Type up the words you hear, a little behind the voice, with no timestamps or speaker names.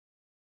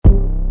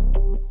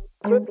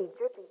Drippy,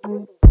 drippy,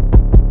 drippy.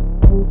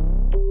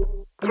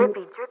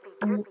 Drippy, drippy,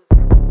 drippy.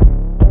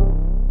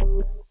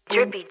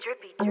 Drippy,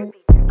 drippy,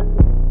 drippy.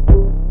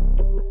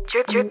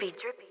 Drippy,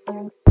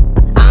 drippy.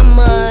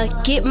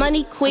 I'ma get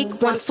money quick,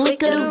 one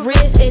flick of the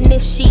wrist. And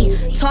if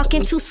she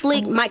talking too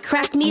slick, might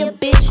crack me a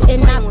bitch.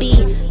 And I be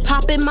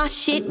popping my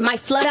shit,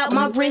 might flood out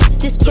my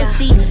wrist. This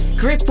pussy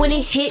grip when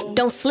it hit,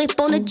 don't slip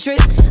on the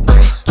drip.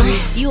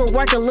 You a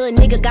worker, little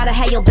nigga, gotta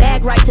have your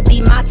bag right to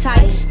be my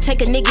type.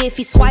 Take a nigga if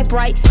he swipe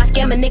right,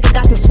 scam a nigga,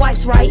 got them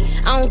swipes right.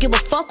 I don't give a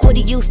fuck what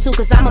he used to,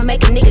 cause I'ma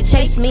make a nigga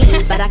chase me.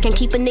 But I can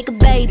keep a nigga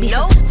baby,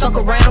 fuck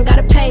around,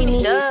 gotta pay me.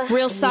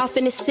 Real soft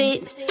in the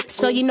sit,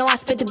 so you know I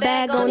spit the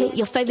bag on it.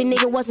 Your favorite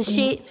nigga wasn't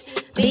shit,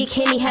 Big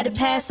Henny had to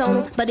pass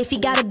on him. But if he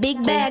got a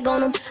big bag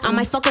on him, I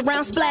might fuck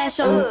around, splash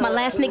on him. My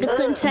last nigga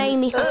couldn't tame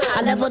me,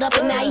 I leveled up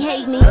and now he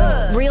hate me.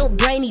 Real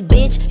brainy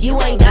bitch, you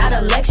ain't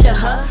gotta lecture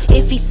her.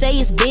 If he say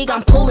it's big,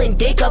 I'm pulling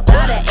dick up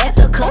out of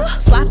Ethica.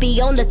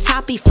 Sloppy on the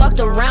top, he fucked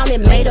around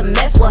and made a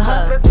mess with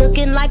her.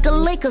 Looking like a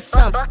lick or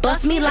something,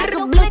 bust me like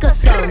a blick or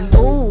something.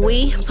 Ooh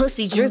wee,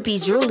 pussy drippy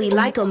drooly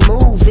like a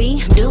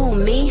movie. Do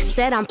me,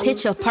 said I'm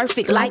picture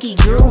perfect like he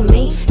drew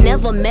me.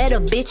 Never met a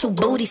bitch who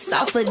booty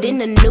softer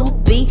than a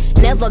newbie.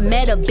 Never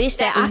met a bitch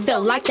that I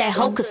felt like that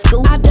hoe could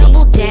scoop. I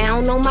double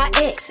down on my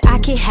ex, I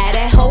can have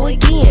that hoe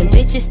again.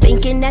 Bitches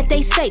thinking that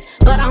they safe,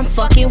 but I'm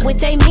fucking with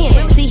they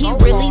men. See, he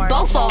really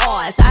both for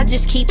ours, I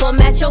just keep him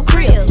at your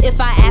crib. If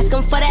I ask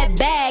him for that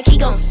bag, he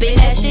gon' spin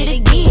that shit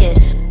again.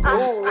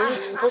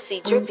 Ooh,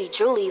 pussy drippy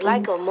drooly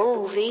like a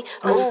movie.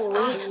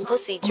 Ooh,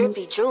 pussy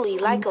drippy drooly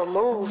like a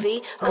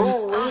movie.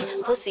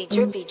 Ooh, pussy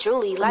drippy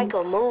drooly like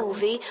a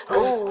movie.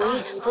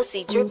 Ooh,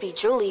 pussy drippy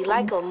drooly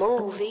like a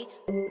movie.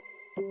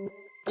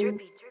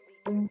 Drippy,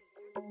 drippy.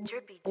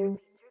 Drippy, drippy.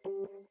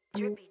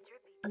 Drippy,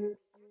 drippy.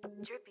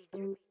 Drippy,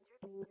 drippy.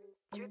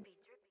 Drippy.